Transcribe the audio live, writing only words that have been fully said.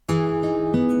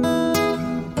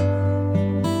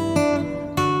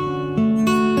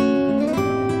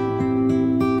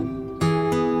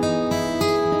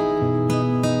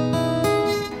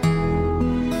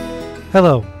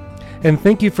Hello, and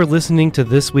thank you for listening to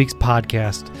this week's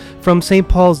podcast from St.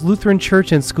 Paul's Lutheran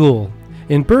Church and School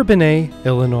in Bourbonnais,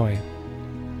 Illinois.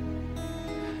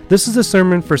 This is a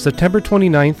sermon for September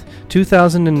 29th,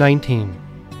 2019.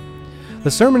 The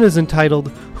sermon is entitled,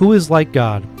 Who is Like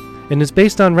God? And is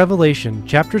based on Revelation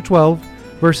chapter 12,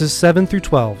 verses 7 through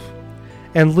 12,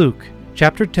 and Luke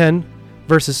chapter 10,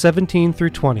 verses 17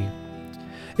 through 20.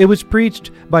 It was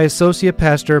preached by Associate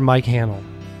Pastor Mike Hannell.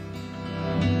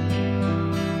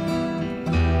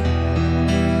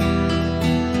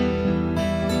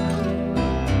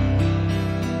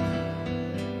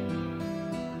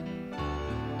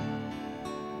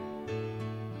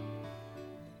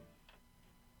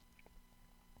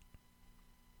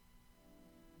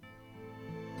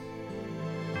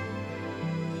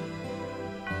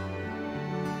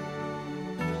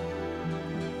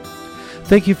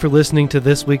 Thank you for listening to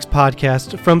this week's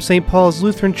podcast from St. Paul's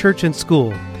Lutheran Church and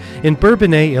School in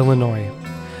Bourbonnais, Illinois.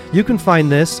 You can find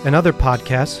this and other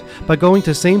podcasts by going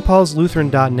to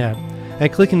stpaulslutheran.net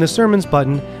and clicking the Sermons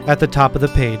button at the top of the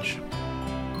page.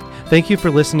 Thank you for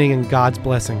listening and God's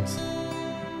blessings.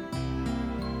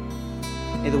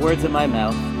 May the words of my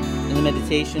mouth and the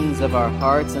meditations of our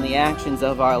hearts and the actions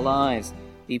of our lives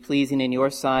be pleasing in your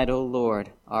sight, O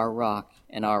Lord, our rock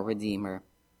and our Redeemer.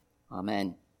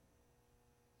 Amen.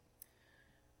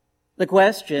 The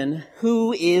question,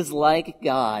 who is like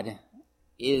God,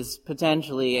 is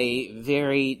potentially a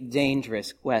very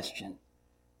dangerous question.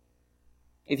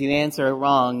 If you answer it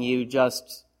wrong, you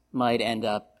just might end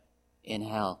up in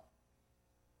hell.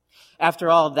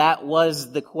 After all, that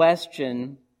was the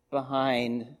question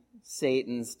behind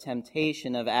Satan's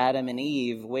temptation of Adam and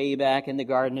Eve way back in the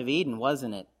Garden of Eden,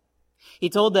 wasn't it?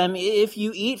 He told them, if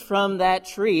you eat from that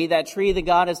tree that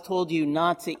God has told you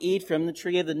not to eat from, the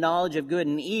tree of the knowledge of good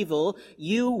and evil,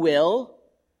 you will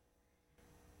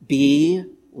be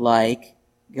like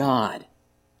God.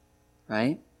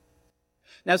 Right?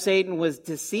 Now, Satan was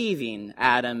deceiving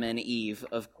Adam and Eve,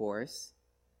 of course.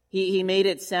 He made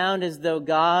it sound as though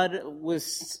God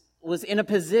was in a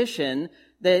position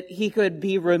that he could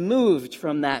be removed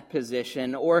from that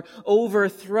position or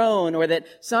overthrown, or that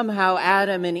somehow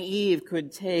Adam and Eve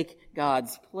could take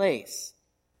God's place.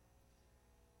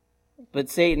 But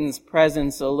Satan's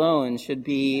presence alone should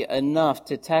be enough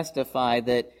to testify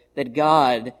that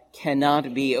God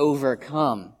cannot be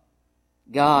overcome.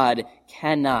 God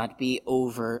cannot be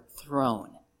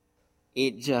overthrown.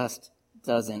 It just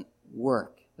doesn't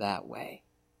work that way.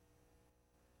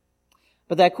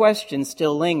 But that question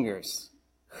still lingers.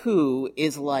 Who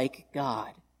is like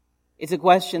God? It's a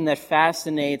question that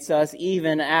fascinates us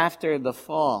even after the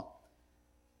fall.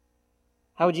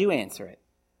 How would you answer it?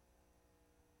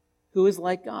 Who is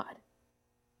like God?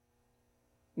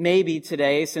 Maybe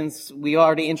today, since we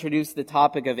already introduced the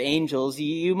topic of angels,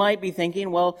 you might be thinking,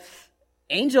 well,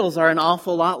 angels are an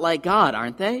awful lot like God,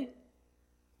 aren't they?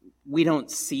 We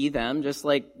don't see them, just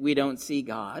like we don't see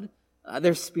God.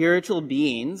 They're spiritual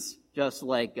beings, just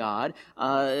like God.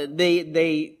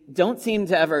 They don't seem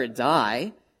to ever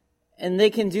die, and they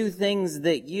can do things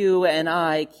that you and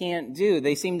I can't do.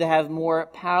 They seem to have more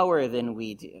power than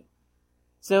we do.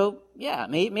 So, yeah,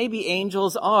 maybe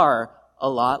angels are a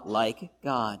lot like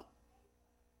God.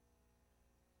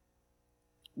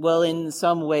 Well, in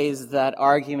some ways that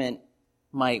argument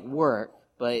might work,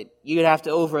 but you'd have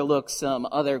to overlook some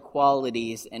other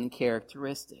qualities and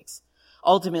characteristics.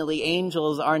 Ultimately,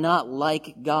 angels are not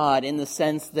like God in the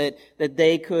sense that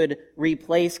they could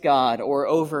replace God or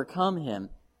overcome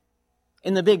him.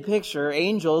 In the big picture,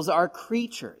 angels are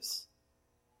creatures,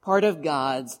 part of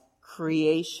God's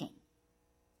creation.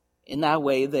 In that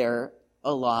way, they're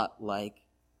a lot like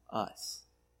us.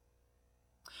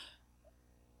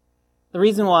 The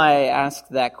reason why I ask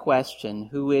that question,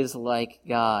 who is like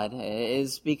God,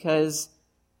 is because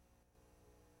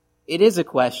it is a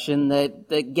question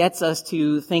that gets us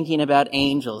to thinking about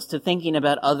angels, to thinking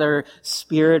about other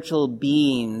spiritual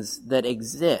beings that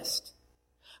exist.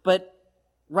 But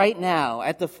right now,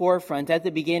 at the forefront, at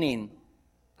the beginning,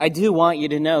 I do want you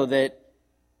to know that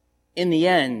in the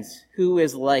end, who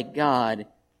is like God,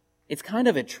 it's kind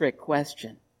of a trick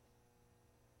question.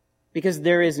 Because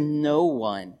there is no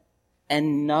one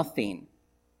and nothing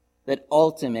that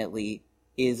ultimately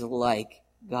is like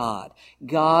God.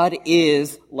 God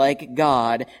is like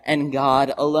God and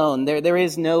God alone. There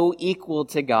is no equal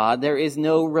to God. There is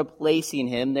no replacing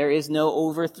him. There is no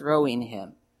overthrowing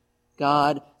him.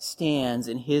 God stands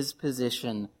in his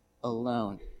position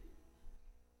alone.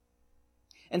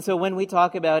 And so when we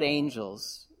talk about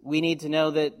angels, we need to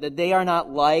know that they are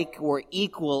not like or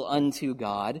equal unto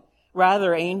God.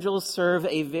 Rather, angels serve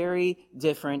a very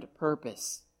different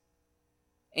purpose.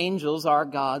 Angels are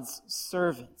God's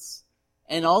servants.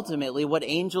 And ultimately, what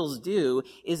angels do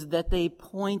is that they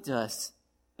point us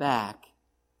back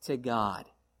to God.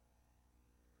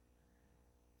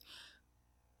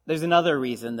 There's another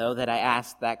reason, though, that I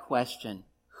asked that question.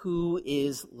 Who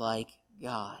is like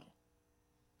God?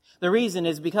 The reason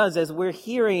is because as we're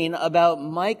hearing about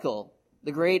Michael,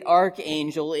 the great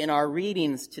archangel in our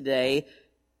readings today,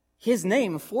 his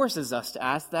name forces us to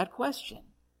ask that question.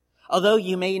 Although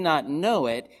you may not know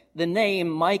it, the name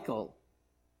Michael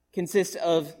consists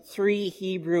of 3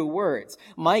 Hebrew words.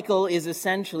 Michael is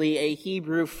essentially a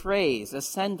Hebrew phrase, a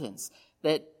sentence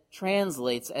that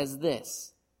translates as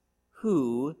this: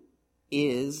 who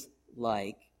is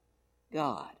like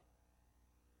God?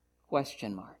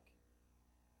 Question mark.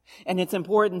 And it's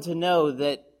important to know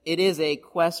that it is a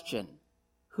question.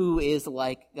 Who is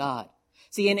like God?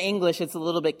 See, in English, it's a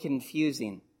little bit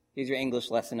confusing. Here's your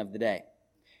English lesson of the day.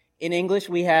 In English,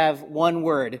 we have one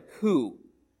word, who,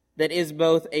 that is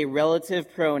both a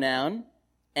relative pronoun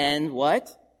and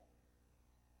what?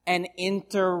 An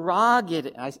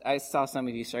interrogative. I saw some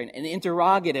of you starting. An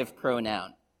interrogative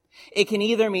pronoun. It can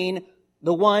either mean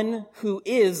the one who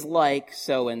is like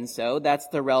so-and-so, that's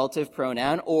the relative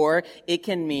pronoun, or it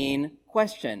can mean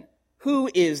question. Who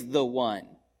is the one?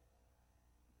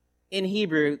 In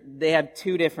Hebrew, they have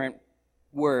 2 different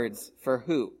words for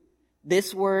who.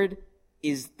 This word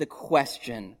is the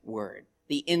question word,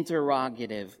 the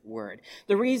interrogative word.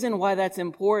 The reason why that's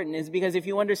important is because if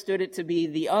you understood it to be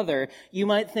the other, you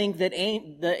might think that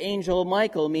the angel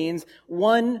Michael means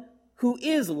one who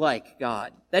is like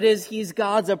God. That is, he's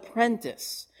God's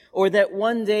apprentice, or that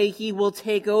one day he will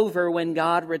take over when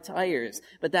God retires.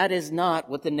 But that is not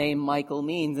what the name Michael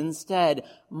means. Instead,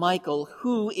 Michael,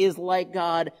 who is like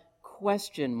God,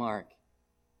 question mark.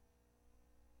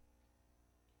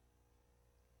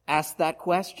 Ask that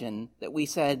question that we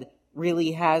said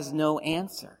really has no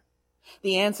answer.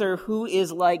 The answer, who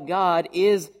is like God,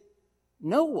 is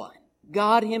no one.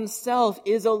 God himself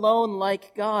is alone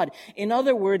like God. In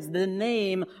other words, the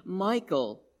name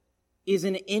Michael is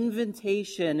an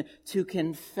invitation to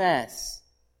confess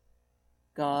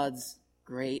God's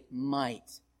great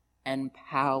might and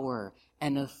power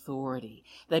and authority.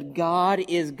 That God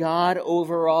is God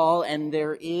over all and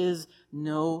there is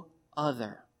no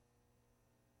other.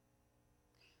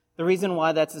 The reason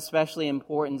why that's especially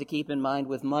important to keep in mind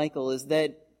with Michael is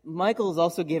that Michael is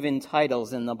also given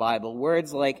titles in the Bible,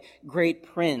 words like great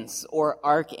prince or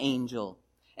archangel.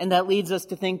 And that leads us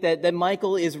to think that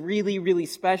Michael is really, really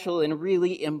special and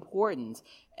really important.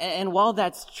 And while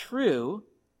that's true,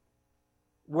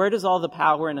 where does all the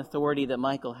power and authority that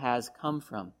Michael has come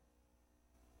from?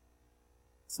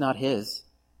 It's not his.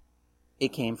 It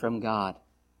came from God.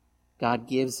 God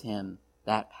gives him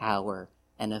that power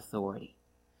and authority.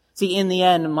 See, in the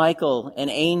end, Michael, an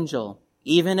angel,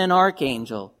 even an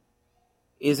archangel,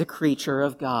 is a creature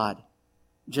of God,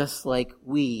 just like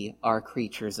we are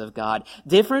creatures of God.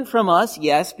 Different from us,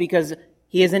 yes, because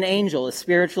he is an angel, a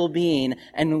spiritual being,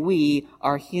 and we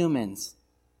are humans.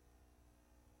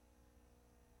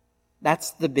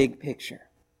 That's the big picture.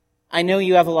 I know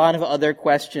you have a lot of other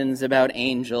questions about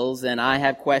angels, and I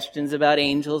have questions about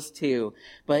angels too,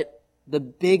 but the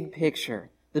big picture,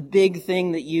 the big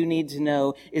thing that you need to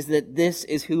know is that this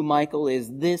is who Michael is.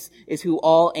 This is who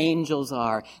all angels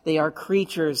are. They are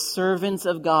creatures, servants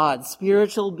of God,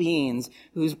 spiritual beings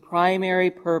whose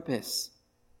primary purpose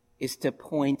is to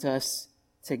point us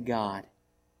to God.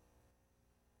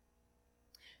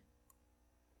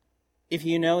 If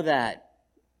you know that,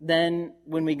 then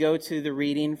when we go to the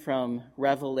reading from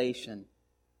Revelation,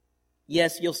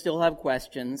 yes, you'll still have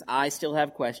questions. I still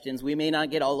have questions. We may not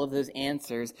get all of those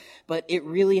answers, but it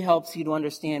really helps you to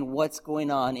understand what's going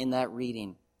on in that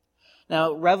reading.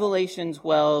 Now, Revelation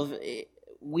 12,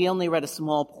 we only read a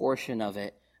small portion of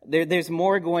it. There's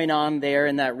more going on there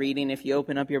in that reading if you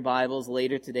open up your Bibles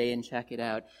later today and check it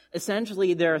out.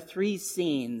 Essentially, there are 3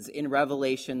 scenes in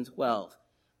Revelation 12.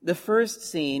 The first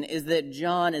scene is that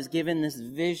John is given this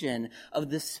vision of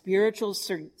the spiritual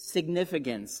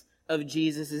significance of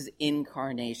Jesus'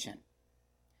 incarnation.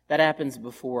 That happens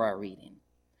before our reading.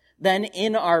 Then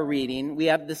in our reading, we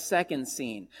have the second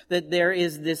scene, that there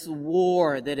is this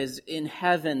war that is in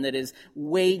heaven that is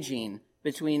waging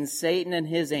between Satan and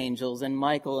his angels and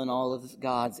Michael and all of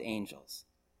God's angels.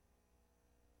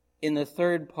 In the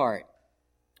third part,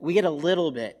 we get a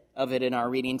little bit of it in our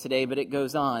reading today, but it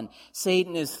goes on.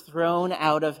 Satan is thrown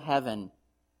out of heaven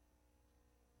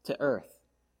to earth,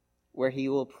 where he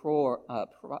will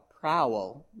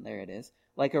prowl, there it is,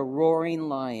 like a roaring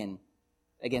lion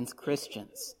against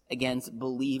Christians, against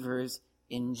believers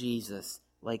in Jesus,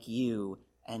 like you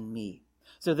and me.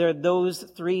 So there are those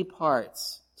three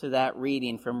parts to that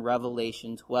reading from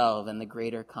Revelation 12 and the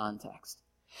greater context.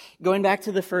 Going back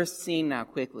to the first scene now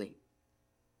quickly.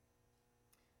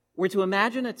 We're to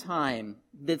imagine a time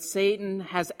that Satan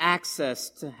has access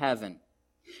to heaven.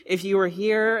 If you were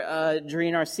here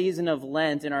during our season of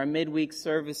Lent in our midweek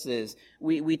services,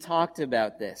 we talked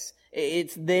about this.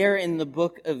 It's there in the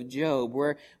book of Job.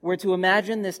 We're to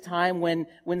imagine this time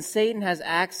when Satan has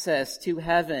access to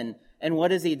heaven. And what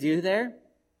does he do there?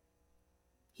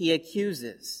 He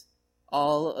accuses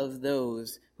all of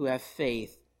those who have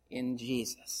faith in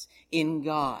Jesus, in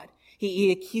God.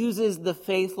 He accuses the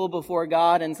faithful before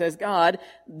God and says, God,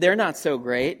 they're not so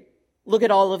great. Look at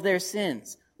all of their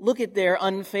sins. Look at their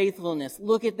unfaithfulness.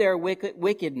 Look at their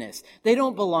wickedness. They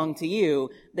don't belong to you.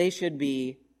 They should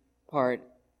be part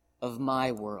of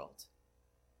my world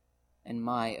and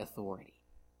my authority.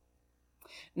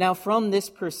 Now, from this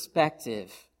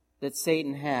perspective that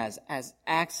Satan has as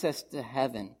access to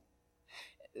heaven,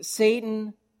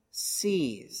 Satan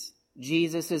sees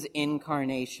Jesus'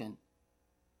 incarnation,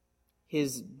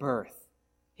 his birth,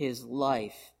 his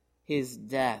life, his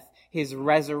death, his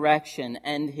resurrection,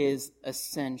 and his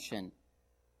ascension.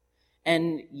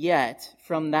 And yet,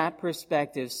 from that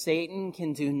perspective, Satan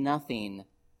can do nothing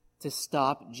to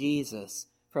stop Jesus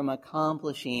from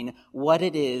accomplishing what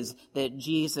it is that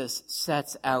Jesus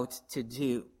sets out to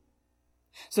do.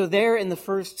 So there in the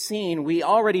first scene, we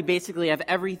already basically have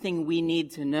everything we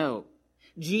need to know.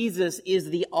 Jesus is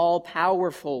the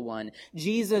all-powerful one.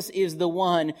 Jesus is the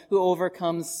one who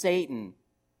overcomes Satan.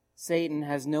 Satan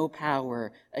has no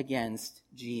power against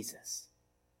Jesus.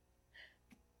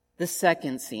 The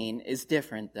second scene is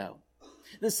different, though.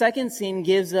 The second scene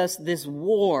gives us this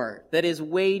war that is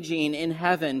waging in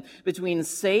heaven between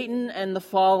Satan and the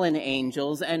fallen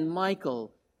angels and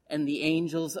Michael and the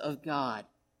angels of God.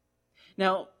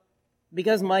 Now,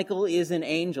 because Michael is an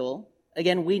angel,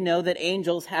 again, we know that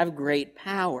angels have great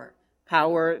power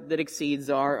that exceeds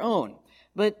our own.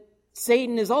 But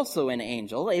Satan is also an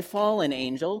angel, a fallen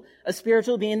angel, a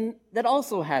spiritual being that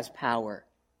also has power.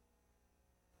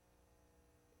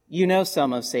 You know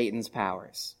some of Satan's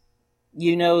powers.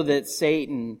 You know that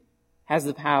Satan has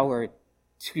the power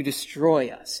to destroy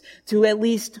us, to at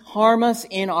least harm us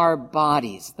in our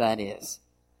bodies, that is.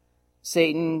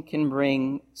 Satan can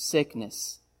bring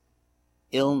sickness,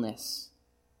 illness.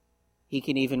 He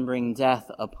can even bring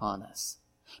death upon us.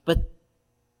 But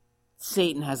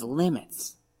Satan has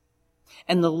limits.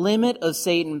 And the limit of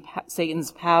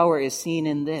Satan's power is seen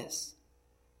in this.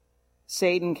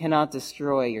 Satan cannot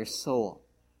destroy your soul.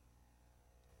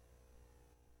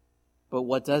 But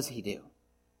what does he do?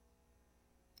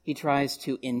 He tries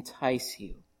to entice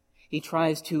you. He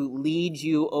tries to lead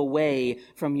you away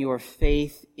from your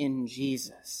faith in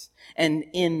Jesus. And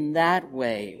in that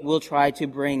way, will try to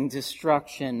bring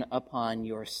destruction upon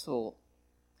your soul.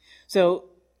 So,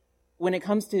 when it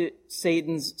comes to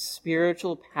Satan's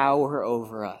spiritual power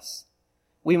over us,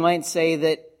 we might say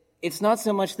that it's not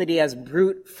so much that he has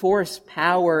brute force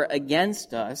power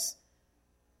against us,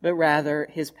 but rather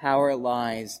his power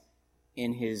lies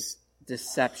in his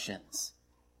deceptions,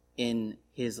 in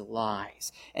his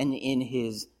lies, and in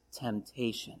his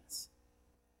temptations.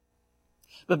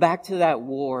 But back to that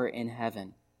war in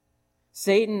heaven.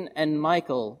 Satan and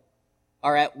Michael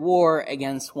are at war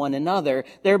against one another.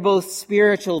 They're both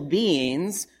spiritual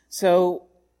beings, so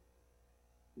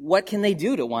what can they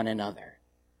do to one another?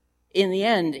 In the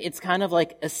end, it's kind of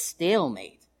like a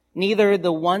stalemate. Neither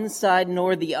the one side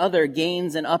nor the other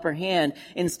gains an upper hand.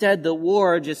 Instead, the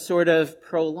war just sort of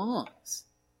prolongs.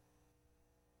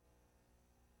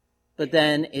 But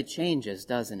then it changes,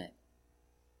 doesn't it?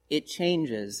 It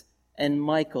changes, and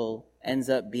Michael ends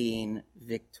up being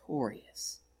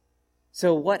victorious.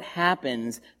 So what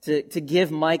happens to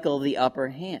give Michael the upper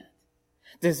hand?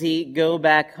 Does he go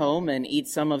back home and eat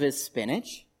some of his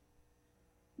spinach?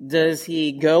 Does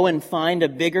he go and find a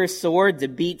bigger sword to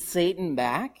beat Satan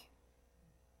back?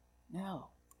 No.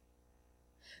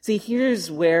 See, here's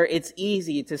where it's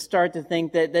easy to start to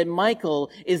think that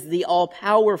Michael is the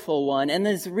all-powerful one, and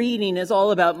this reading is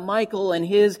all about Michael and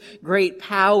his great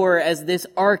power as this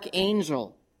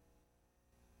archangel,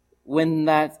 when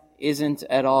that isn't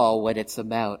at all what it's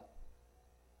about.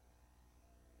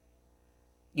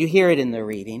 You hear it in the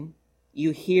reading.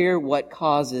 You hear what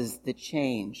causes the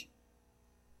change.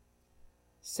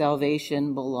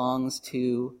 Salvation belongs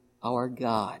to our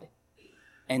God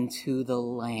and to the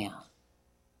Lamb.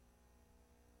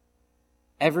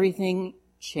 Everything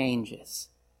changes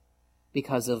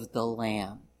because of the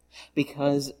Lamb,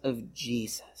 because of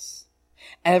Jesus.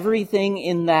 Everything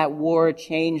in that war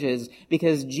changes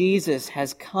because Jesus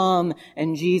has come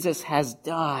and Jesus has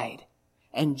died.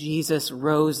 And Jesus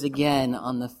rose again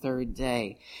on the third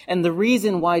day. And the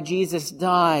reason why Jesus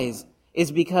dies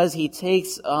is because he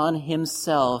takes on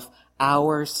himself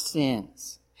our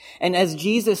sins. And as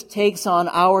Jesus takes on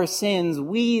our sins,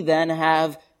 we then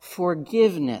have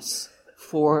forgiveness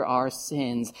for our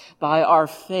sins by our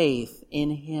faith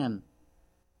in him.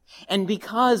 And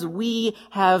because we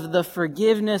have the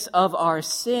forgiveness of our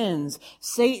sins,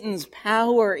 Satan's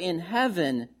power in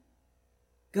heaven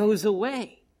goes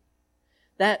away.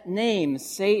 That name,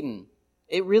 Satan,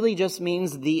 it really just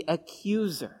means the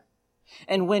accuser.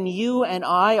 And when you and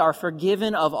I are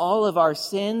forgiven of all of our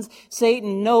sins,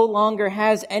 Satan no longer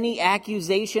has any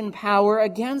accusation power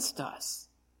against us.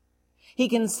 He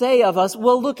can say of us,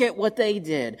 well, look at what they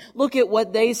did. Look at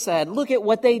what they said. Look at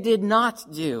what they did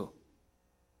not do.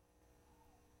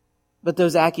 But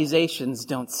those accusations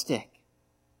don't stick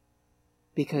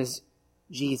because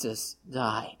Jesus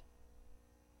died.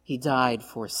 He died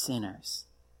for sinners.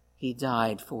 He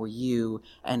died for you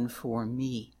and for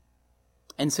me.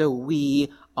 And so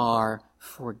we are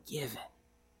forgiven.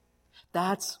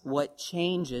 That's what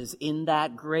changes in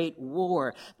that great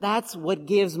war. That's what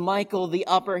gives Michael the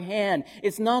upper hand.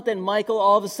 It's not that Michael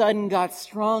all of a sudden got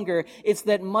stronger. It's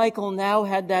that Michael now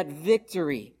had that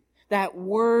victory, that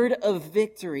word of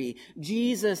victory.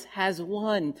 Jesus has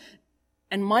won.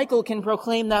 And Michael can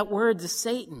proclaim that word to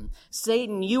Satan.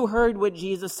 Satan, you heard what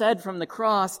Jesus said from the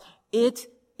cross. It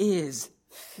is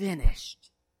finished.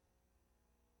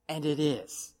 And it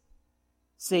is.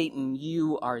 Satan,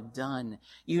 you are done.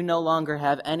 You no longer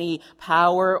have any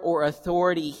power or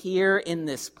authority here in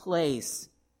this place.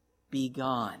 Be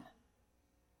gone.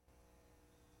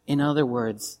 In other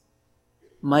words,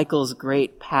 Michael's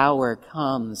great power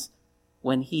comes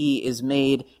when he is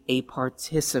made a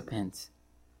participant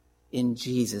in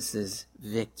Jesus'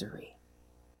 victory.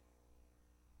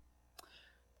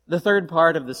 The third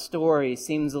part of the story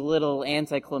seems a little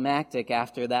anticlimactic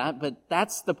after that, but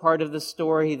that's the part of the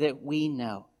story that we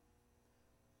know.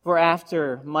 For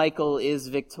after Michael is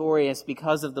victorious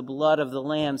because of the blood of the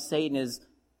Lamb, Satan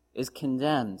is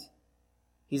condemned.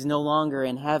 He's no longer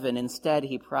in heaven. Instead,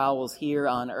 he prowls here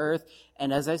on earth.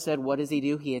 And as I said, what does he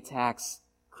do? He attacks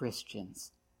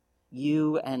Christians.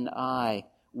 You and I,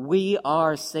 we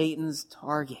are Satan's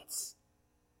targets.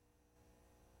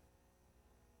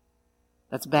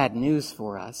 That's bad news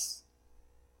for us.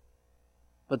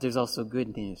 But there's also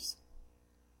good news.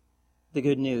 The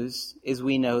good news is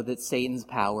we know that Satan's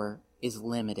power is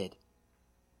limited.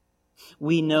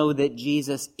 We know that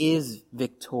Jesus is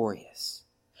victorious.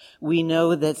 We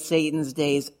know that Satan's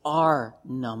days are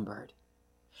numbered.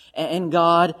 And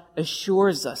God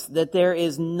assures us that there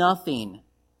is nothing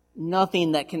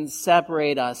that can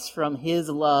separate us from his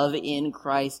love in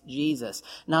Christ Jesus.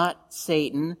 Not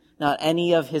Satan, not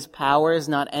any of his powers,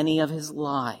 not any of his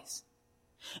lies.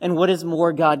 And what is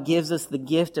more, God gives us the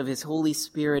gift of his Holy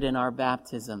Spirit in our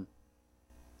baptism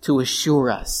to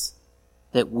assure us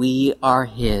that we are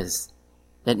his,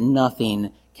 that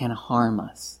nothing can harm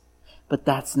us. But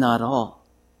that's not all.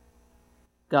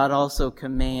 God also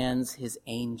commands his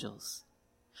angels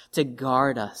to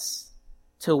guard us,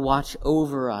 to watch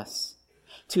over us,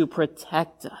 to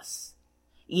protect us.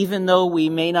 Even though we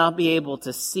may not be able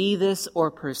to see this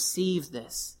or perceive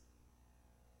this,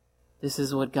 this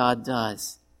is what God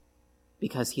does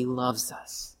because he loves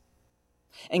us.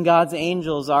 And God's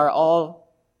angels are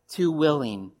all too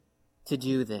willing to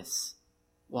do this.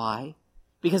 Why?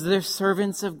 Because they're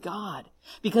servants of God.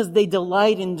 Because they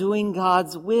delight in doing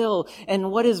God's will.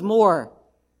 And what is more,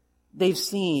 they've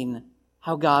seen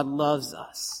how God loves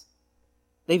us.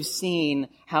 They've seen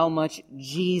how much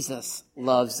Jesus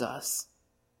loves us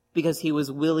because he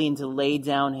was willing to lay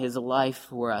down his life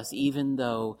for us even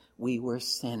though we were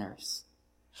sinners.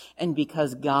 And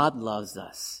because God loves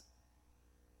us,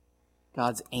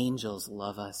 God's angels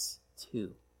love us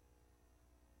too.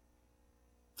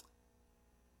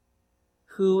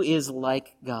 Who is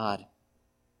like God?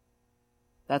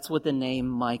 That's what the name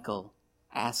Michael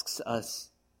asks us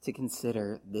to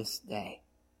consider this day.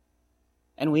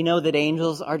 And we know that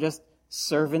angels are just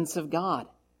servants of God.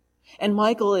 And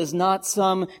Michael is not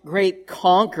some great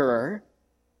conqueror.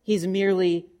 He's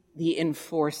merely the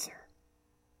enforcer.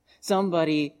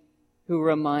 Somebody who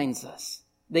reminds us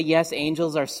that yes,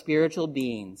 angels are spiritual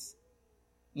beings.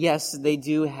 Yes, they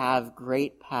do have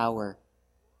great power.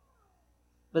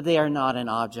 But they are not an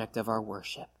object of our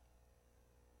worship.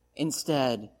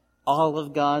 Instead, all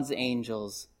of God's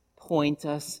angels point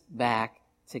us back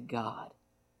to God.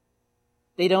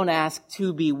 They don't ask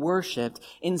to be worshipped.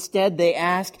 Instead, they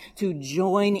ask to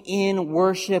join in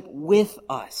worship with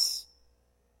us.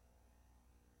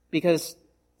 Because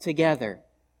together,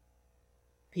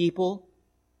 people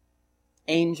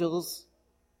angels,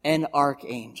 and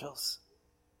archangels.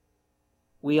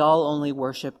 We all only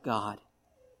worship God.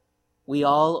 We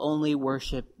all only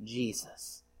worship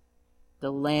Jesus,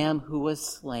 the Lamb who was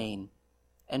slain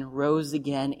and rose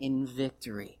again in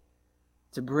victory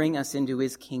to bring us into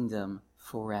his kingdom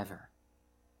forever.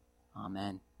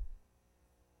 Amen.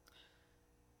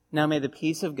 Now may the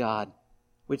peace of God,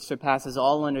 which surpasses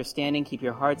all understanding, keep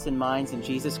your hearts and minds in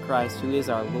Jesus Christ, who is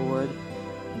our Lord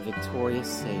and victorious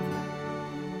Savior.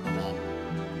 Amen.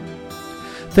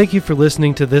 Thank you for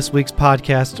listening to this week's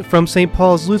podcast from St.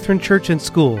 Paul's Lutheran Church and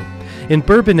School in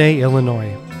Bourbonnais,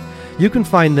 Illinois. You can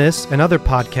find this and other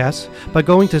podcasts by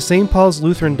going to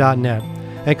stpaulslutheran.net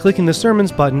and clicking the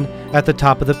Sermons button at the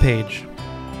top of the page.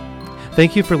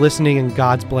 Thank you for listening, and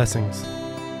God's blessings.